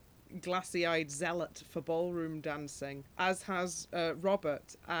gone glassy-eyed zealot for ballroom dancing, as has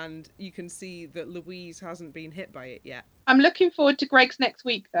Robert, and you can see that Louise hasn't been hit by it yet. I'm looking forward to Greg's next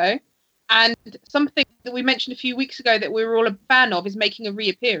week, though. And something that we mentioned a few weeks ago that we were all a fan of is making a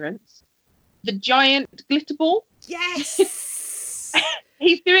reappearance. The giant glitter ball. Yes!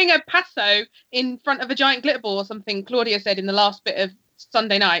 He's doing a passo in front of a giant glitter ball or something, Claudia said in the last bit of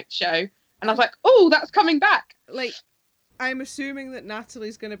Sunday night show. And I was like, oh, that's coming back. I'm assuming that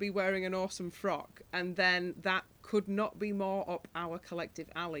Natalie's going to be wearing an awesome frock, and then that could not be more up our collective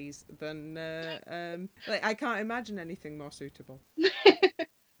alleys than I can't imagine anything more suitable.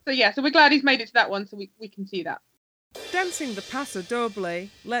 So we're glad he's made it to that one, so we can see that. Dancing the Paso Doble,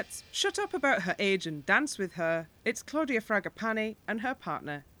 let's shut up about her age and dance with her. It's Claudia Fragapane and her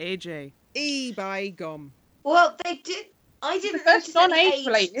partner AJ. By gum. Well, they did. I didn't first notice any non-age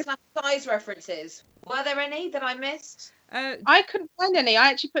related. size references. Were there any that I missed? I couldn't find any. I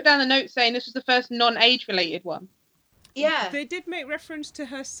actually put down a note saying this was the first non-age related one. Yeah. They did make reference to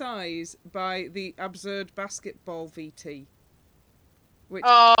her size by the absurd basketball VT. Which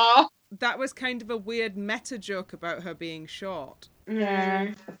that was kind of a weird meta joke about her being short.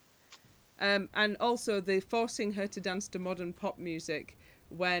 Yeah. And also the forcing her to dance to modern pop music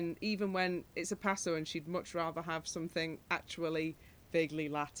even when it's a paso and she'd much rather have something actually vaguely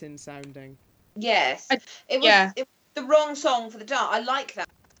Latin sounding. Yes. It was the wrong song for the dance. I like that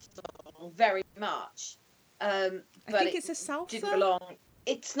song very much. But I think it's a salsa. Didn't belong.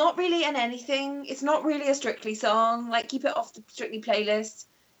 It's not really an anything. It's not really a Strictly song. Keep it off the Strictly playlist.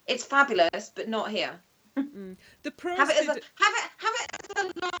 It's fabulous, but not here. The pros have it as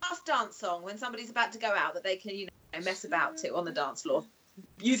a last dance song when somebody's about to go out that they can mess about to on the dance floor.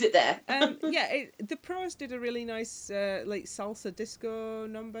 Use it there. The pros did a really nice salsa disco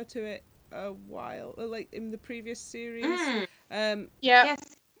number to it a while, in the previous series. Yes.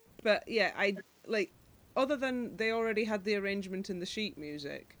 But yeah, other than they already had the arrangement in the sheet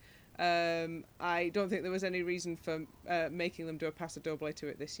music, I don't think there was any reason for making them do a paso doble to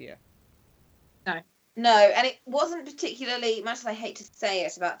it this year. No, and it wasn't particularly, much as I hate to say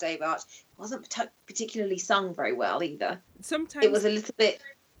it about Dave Arch, it wasn't particularly sung very well either. Sometimes it was a little bit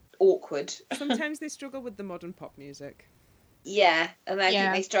awkward. Sometimes they struggle with the modern pop music. Yeah, and I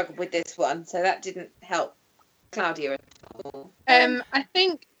think they struggled with this one, so that didn't help Claudia at all. I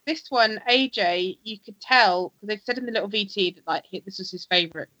think this one, AJ, you could tell, because they said in the little VT that like this was his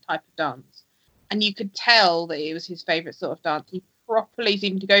favourite type of dance, and you could tell that it was his favourite sort of dance. He properly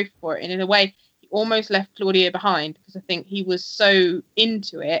seemed to go for it, and in a way, he almost left Claudia behind, because I think he was so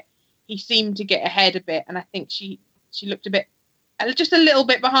into it, he seemed to get ahead a bit, and I think she looked just a little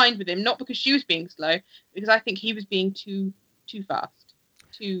bit behind with him, not because she was being slow, because I think he was being too fast,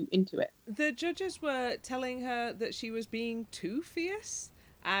 too into it. The judges were telling her that she was being too fierce,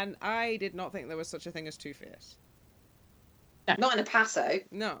 and I did not think there was such a thing as too fierce. No. Not in a paso.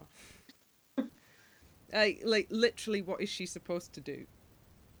 No. Like, literally, what is she supposed to do?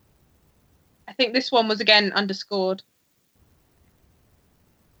 I think this one was, again, underscored.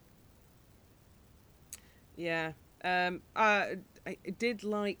 Yeah. I did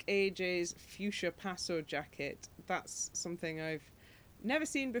like AJ's fuchsia paso jacket. That's something I've never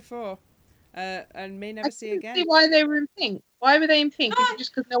seen before, and may never see again. I see why they were in pink. Why were they in pink? Is it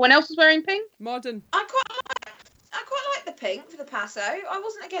just because no one else was wearing pink? Modern. I quite like the pink for the paso. I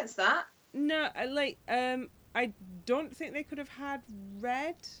wasn't against that. No, I don't think they could have had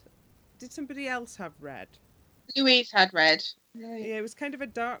red. Did somebody else have red? Louise had red. Yeah, it was kind of a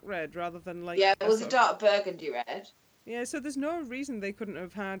dark red rather than like... Yeah, it was a dark burgundy red. Yeah, so there's no reason they couldn't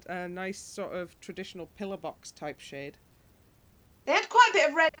have had a nice sort of traditional pillar box type shade. They had quite a bit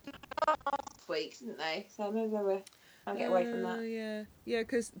of red last week, didn't they? So maybe they were trying to get away from that. Yeah,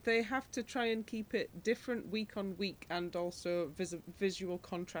 because they have to try and keep it different week on week and also visual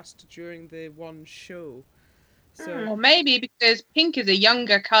contrast during the one show. So, or maybe because pink is a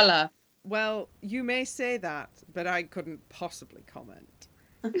younger colour. Well, you may say that, but I couldn't possibly comment.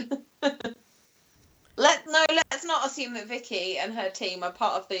 Let's not assume that Vicky and her team are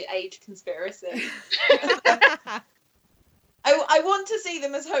part of the age conspiracy. I want to see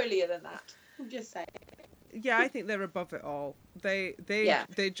them as holier than that. I'm just saying. Yeah, I think they're above it all. They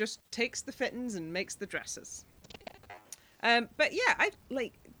just takes the fittings and makes the dresses. But yeah, I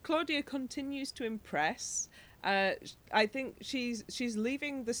like Claudia continues to impress. I think she's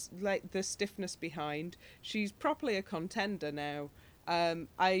leaving the stiffness behind. She's properly a contender now.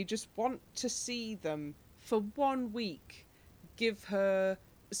 I just want to see them for 1 week give her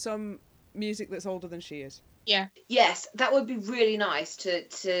some music that's older than she is. Yeah. Yes, that would be really nice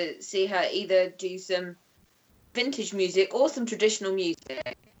to see her either do some vintage music or some traditional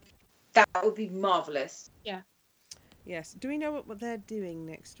music. That would be marvellous. Yeah. Yes. Do we know what they're doing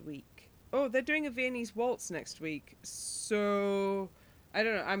next week? Oh, they're doing a Viennese waltz next week. So, I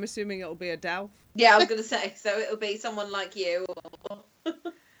don't know. I'm assuming it'll be Adele. Yeah, I was going to say. So it'll be someone like you.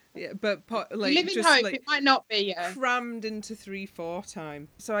 Yeah, but like live in just hope, like it might not be. Yeah. Crammed into 3/4 time.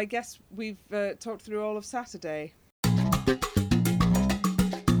 So I guess we've talked through all of Saturday.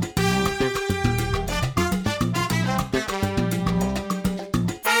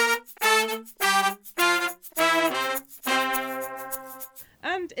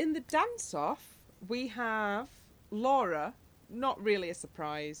 And in the dance-off, we have Laura, not really a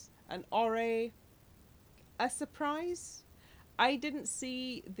surprise, and Ore, a surprise. I didn't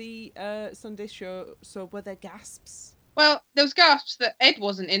see the Sunday show, so were there gasps? Well, there was gasps that Ed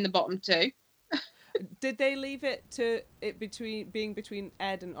wasn't in the bottom two. Did they leave it to it being between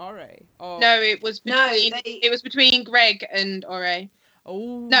Ed and Ore? Or... No, it was between it was between Greg and Ore.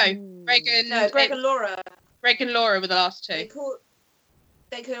 Oh no, Greg and Laura. Greg and Laura were the last two.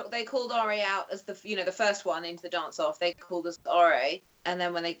 They called Ore out as the first one into the dance off. They called us Ore, and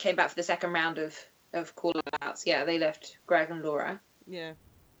then when they came back for the second round of call outs, they left Greg and Laura. Yeah.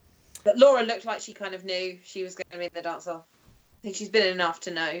 But Laura looked like she kind of knew she was going to be in the dance off. I think she's been enough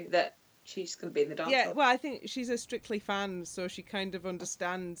to know that she's going to be in the dance off. Yeah, well, I think she's a Strictly fan, so she kind of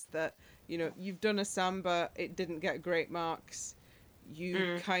understands that, you've done a samba, it didn't get great marks.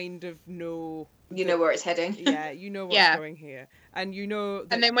 You kind of know... You know where it's heading. Yeah, you know what's going here. And you know...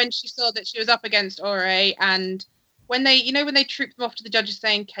 And then when she saw that she was up against Ore, and when they trooped them off to the judges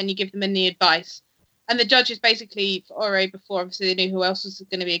saying, can you give them any advice? And the judges basically, for Ore, before obviously they knew who else was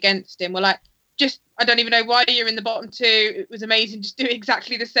going to be against him, were like, I don't even know why you're in the bottom two. It was amazing. Just do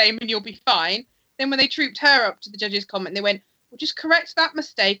exactly the same and you'll be fine. Then when they trooped her up to the judges' comment, they went, well, just correct that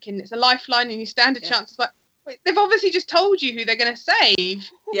mistake and it's a lifeline and you stand a chance. It's like, They've obviously just told you who they're going to save.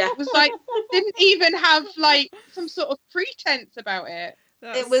 Yeah. It was like, didn't even have like some sort of pretense about it.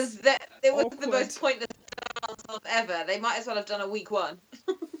 It was the awkward. most pointless dance off ever. They might as well have done a week one.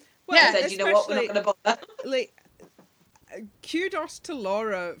 Well, Said, you know what, we're not going to bother. Like, kudos to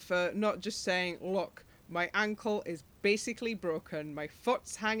Laura for not just saying, look, my ankle is basically broken, my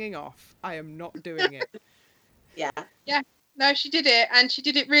foot's hanging off, I am not doing it. Yeah. No, she did it, and she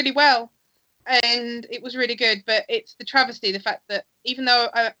did it really well. And it was really good, but it's the travesty, the fact that even though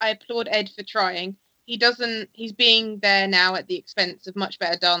I applaud Ed for trying, he's being there now at the expense of much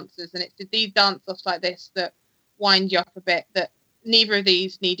better dancers, and it's these dance-offs like this that wind you up a bit, that neither of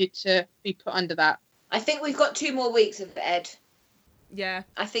these needed to be put under that. I think we've got 2 more weeks of Ed. Yeah.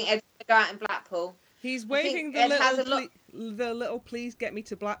 I think Ed's going to go out in Blackpool. He's waving the little please get me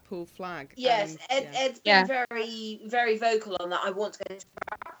to Blackpool flag. Yes, Ed's been very, very vocal on that. I want to go to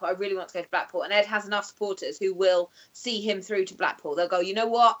Blackpool. I really want to go to Blackpool. And Ed has enough supporters who will see him through to Blackpool. They'll go, you know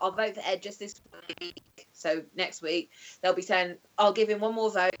what? I'll vote for Ed just this week. So next week, they'll be saying, I'll give him one more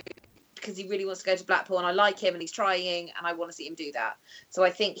vote because he really wants to go to Blackpool and I like him and he's trying and I want to see him do that. So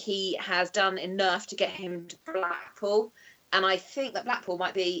I think he has done enough to get him to Blackpool. And I think that Blackpool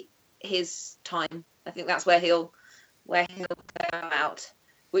might be his time. I think that's where he'll go out,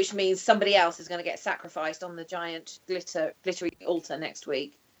 which means somebody else is going to get sacrificed on the giant glittery altar next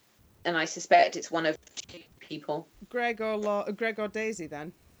week, and I suspect it's one of 2 people. Greg or Daisy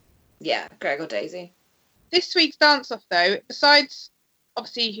then. Yeah, Greg or Daisy. This week's dance-off, though, besides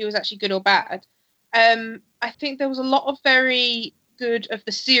obviously who was actually good or bad, I think there was a lot of very good of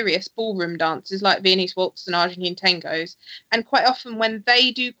the serious ballroom dances like Viennese waltzes and Argentine tangos, and quite often when they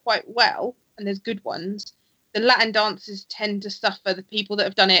do quite well and there's good ones, the Latin dances tend to suffer. The people that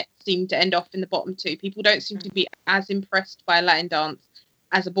have done it seem to end off in the bottom 2. People don't seem to be as impressed by a Latin dance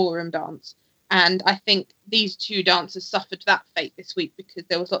as a ballroom dance, and I think these 2 dancers suffered that fate this week because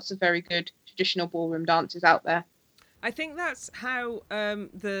there was lots of very good traditional ballroom dances out there. I think that's how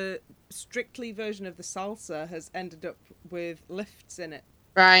the Strictly version of the salsa has ended up with lifts in it.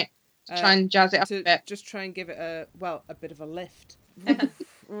 Right. To try and jazz it up a bit. Just try and give it a bit of a lift. It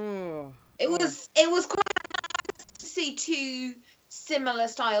was quite nice to see 2 similar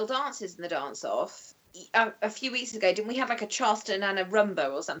style dances in the dance-off. A few weeks ago, didn't we have like a Charleston and a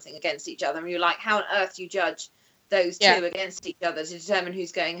rumba or something against each other? And you're like, how on earth do you judge those 2 against each other to determine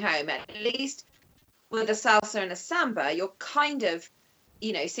who's going home? At least with a salsa and a samba, you're kind of,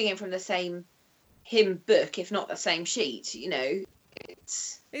 singing from the same hymn book, if not the same sheet.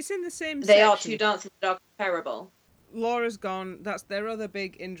 It's in the same. They are 2 dances that are comparable. Laura's gone. That's their other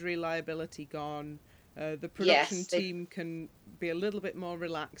big injury liability gone. The production team can be a little bit more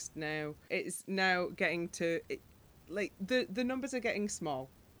relaxed now. It's now getting to the numbers are getting small.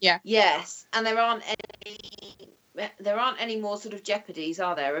 Yeah. Yes, and there aren't any more sort of jeopardies,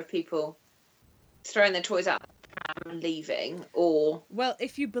 are there, of people throwing their toys out and leaving, or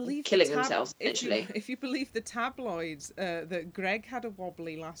if you believe killing themselves essentially. If you believe the tabloids, that Greg had a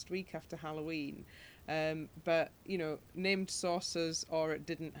wobbly last week after Halloween, but named sources or it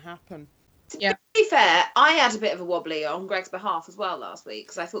didn't happen. To be fair, I had a bit of a wobbly on Greg's behalf as well last week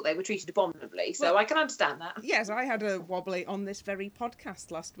because I thought they were treated abominably, so I can understand that. Yes, I had a wobbly on this very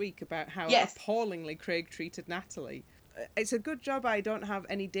podcast last week about how appallingly Craig treated Natalie. It's a good job I don't have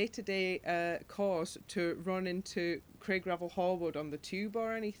any day-to-day cause to run into Craig Revel Horwood on the tube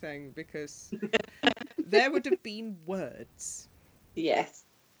or anything, because there would have been words. Yes.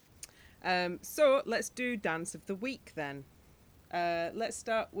 So let's do Dance of the Week then. Let's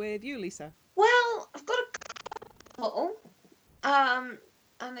start with you, Lisa. Well, I've got a couple. And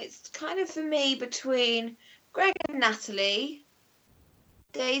it's kind of for me between Greg and Natalie,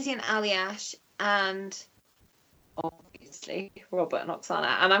 Daisy and Aliash, and obviously Robert and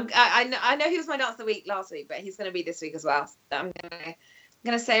Oksana. And I know he was my Dance of the Week last week, but he's going to be this week as well. So I'm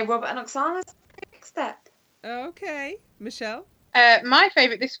going to say Robert and Oksana's Quick Step. Okay, Michelle. My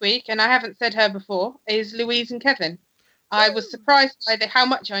favourite this week, and I haven't said her before, is Louise and Kevin. I was surprised by how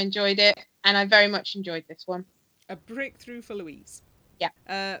much I enjoyed it, and I very much enjoyed this one. A breakthrough for Louise.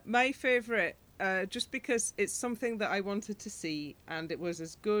 Yeah. My favourite, just because it's something that I wanted to see, and it was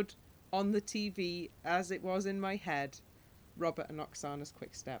as good on the TV as it was in my head, Robert and Oksana's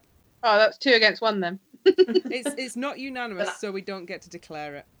Quick Step. Oh, that's 2 against 1 then. It's not unanimous, so we don't get to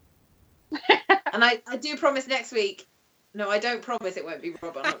declare it. And I do promise next week. No, I don't promise it won't be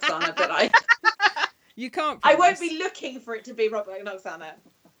Robert and Oksana, but You can't promise. I won't be looking for it to be Robert and Oksana.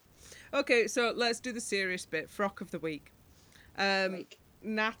 Okay, so let's do the serious bit. Frock of the week.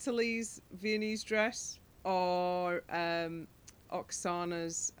 Natalie's Viennese dress or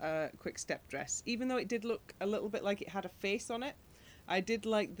Oksana's quick step dress. Even though it did look a little bit like it had a face on it, I did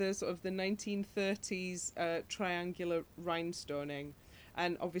like the sort of the 1930s triangular rhinestoning.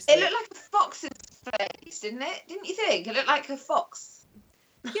 And obviously... It looked like a fox's face, didn't it? Didn't you think? It looked like a fox.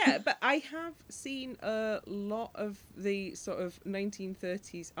 Yeah, but I have seen a lot of the sort of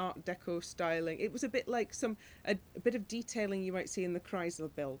 1930s Art Deco styling. It was a bit like a bit of detailing you might see in the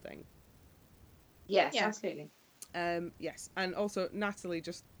Chrysler building. Yes, absolutely. Yes, and also Natalie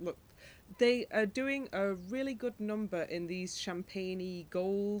just look. They are doing a really good number in these champagne-y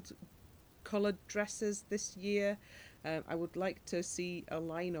gold coloured dresses this year. I would like to see a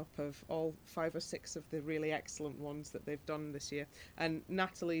lineup of all 5 or 6 of the really excellent ones that they've done this year. And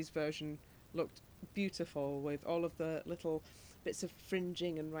Natalie's version looked beautiful with all of the little bits of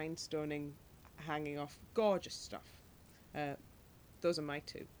fringing and rhinestoning hanging off. Gorgeous stuff. Those are my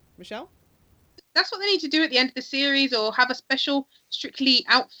 2. Michelle? That's what they need to do at the end of the series, or have a special Strictly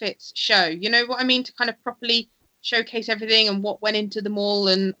Outfits show. You know what I mean? To kind of properly showcase everything and what went into them all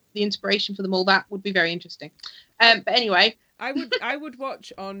and the inspiration for them all. That would be very interesting. But anyway, I would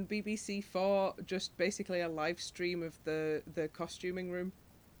watch on BBC4 just basically a live stream of the costuming room.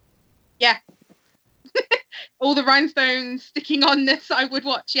 Yeah. All the rhinestones sticking on this, I would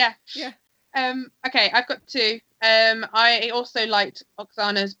watch. Yeah. Yeah. Okay, I've got 2. I also liked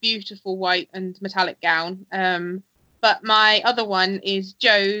Oksana's beautiful white and metallic gown. But my other one is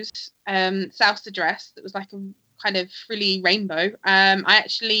Joe's Sousa dress that was like a kind of frilly rainbow. I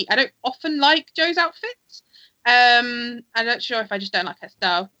don't often like Joe's outfits. I'm not sure if I just don't like her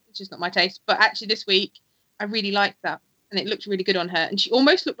style. It's just not my taste. But actually this week, I really liked that. And it looked really good on her. And she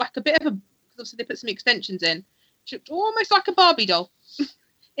almost looked like a bit of a... Because obviously they put some extensions in. She looked almost like a Barbie doll.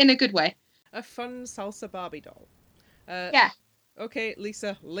 In a good way. A fun salsa Barbie doll. Yeah. Okay,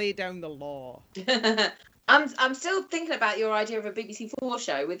 Lisa, lay down the law. I'm still thinking about your idea of a BBC4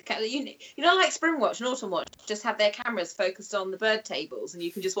 show with you know, like Spring Watch and Autumn Watch, just have their cameras focused on the bird tables and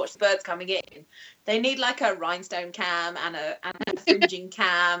you can just watch the birds coming in. They need like a rhinestone cam and a fringing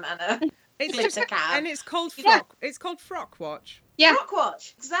cam and a glitter cam. And it's called Frock. Yeah. It's called Frock Watch. Yeah. Frock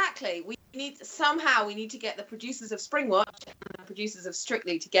Watch, exactly. We need to get the producers of Spring Watch and the producers of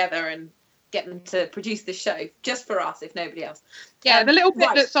Strictly together and get them to produce this show just for us, if nobody else. Yeah, the little bit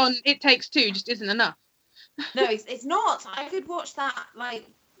that's on It Takes Two just isn't enough. No, it's not. I could watch that, like,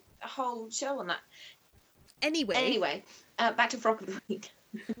 a whole show on that. Anyway, back to Frock of the Week.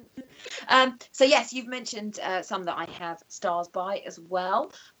 So yes, you've mentioned some that I have stars by as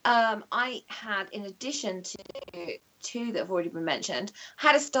well. I had, in addition to 2 that have already been mentioned,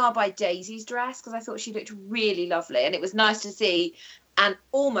 had a star by Daisy's dress because I thought she looked really lovely, and it was nice to see an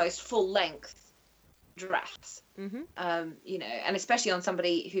almost full length dress. Mm-hmm. You know, and especially on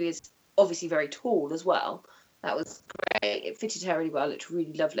somebody who is obviously very tall as well. That was great. It fitted her really well. It looked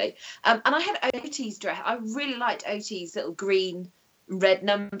really lovely. And I had Otie's dress. I really liked Otie's little green red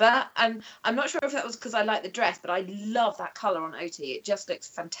number, and I'm not sure if that was because I like the dress, but I love that colour on Otie. It just looks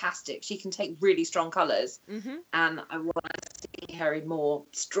fantastic. She can take really strong colours, mm-hmm. and I want to see her in more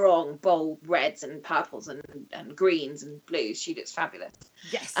strong, bold reds and purples and greens and blues. She looks fabulous.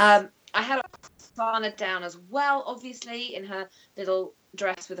 Yes. I had Oksana down as well, obviously, in her little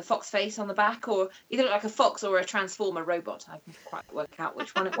dress with a fox face on the back, or either like a fox or a transformer robot. I can quite work out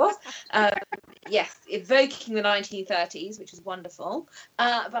which one it was. Yes, evoking the 1930s, which is wonderful.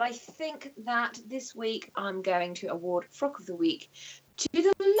 But I think that this week I'm going to award Frock of the Week to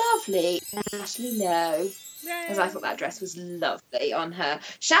the lovely Ashley Lowe, because I thought that dress was lovely on her.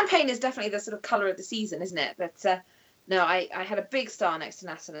 Champagne is definitely the sort of colour of the season, isn't it? But no, I had a big star next to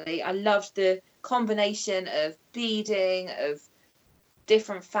Natalie. I loved the combination of beading, of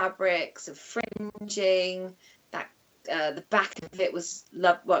different fabrics, of fringing. That the back of it was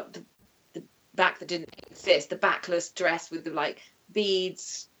the back that didn't exist, the backless dress with the like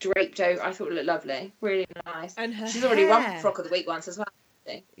beads draped over. I thought it looked lovely, really nice. And she's already won Frock of the Week once as well.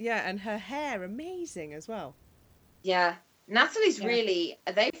 Yeah, and her hair amazing as well. Yeah, Natalie's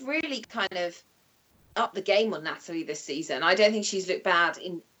they've really kind of upped the game on Natalie this season. I don't think she's looked bad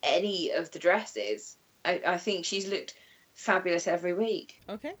in any of the dresses. I think she's looked fabulous every week.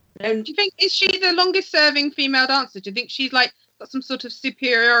 Okay. Do you think, is she the longest serving female dancer? Do you think she's like got some sort of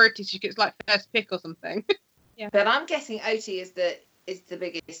superiority? She gets like first pick or something? Yeah. But I'm guessing Otie is the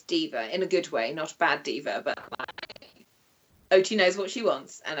biggest diva in a good way, not a bad diva, but like Otie knows what she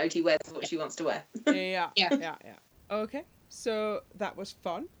wants and Otie wears what she wants to wear. Yeah. Okay. So that was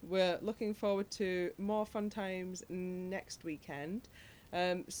fun. We're looking forward to more fun times next weekend.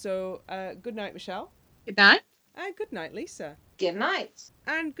 So good night, Michelle. Good night. Good night, Lisa. Good night.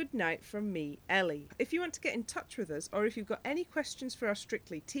 And good night from me, Ellie. If you want to get in touch with us, or if you've got any questions for our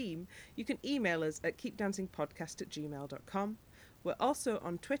Strictly team, you can email us at keepdancingpodcast@gmail.com. We're also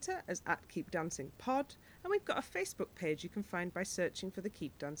on Twitter as @keepdancingpod, and we've got a Facebook page you can find by searching for the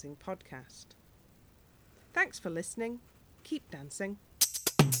Keep Dancing Podcast. Thanks for listening. Keep dancing.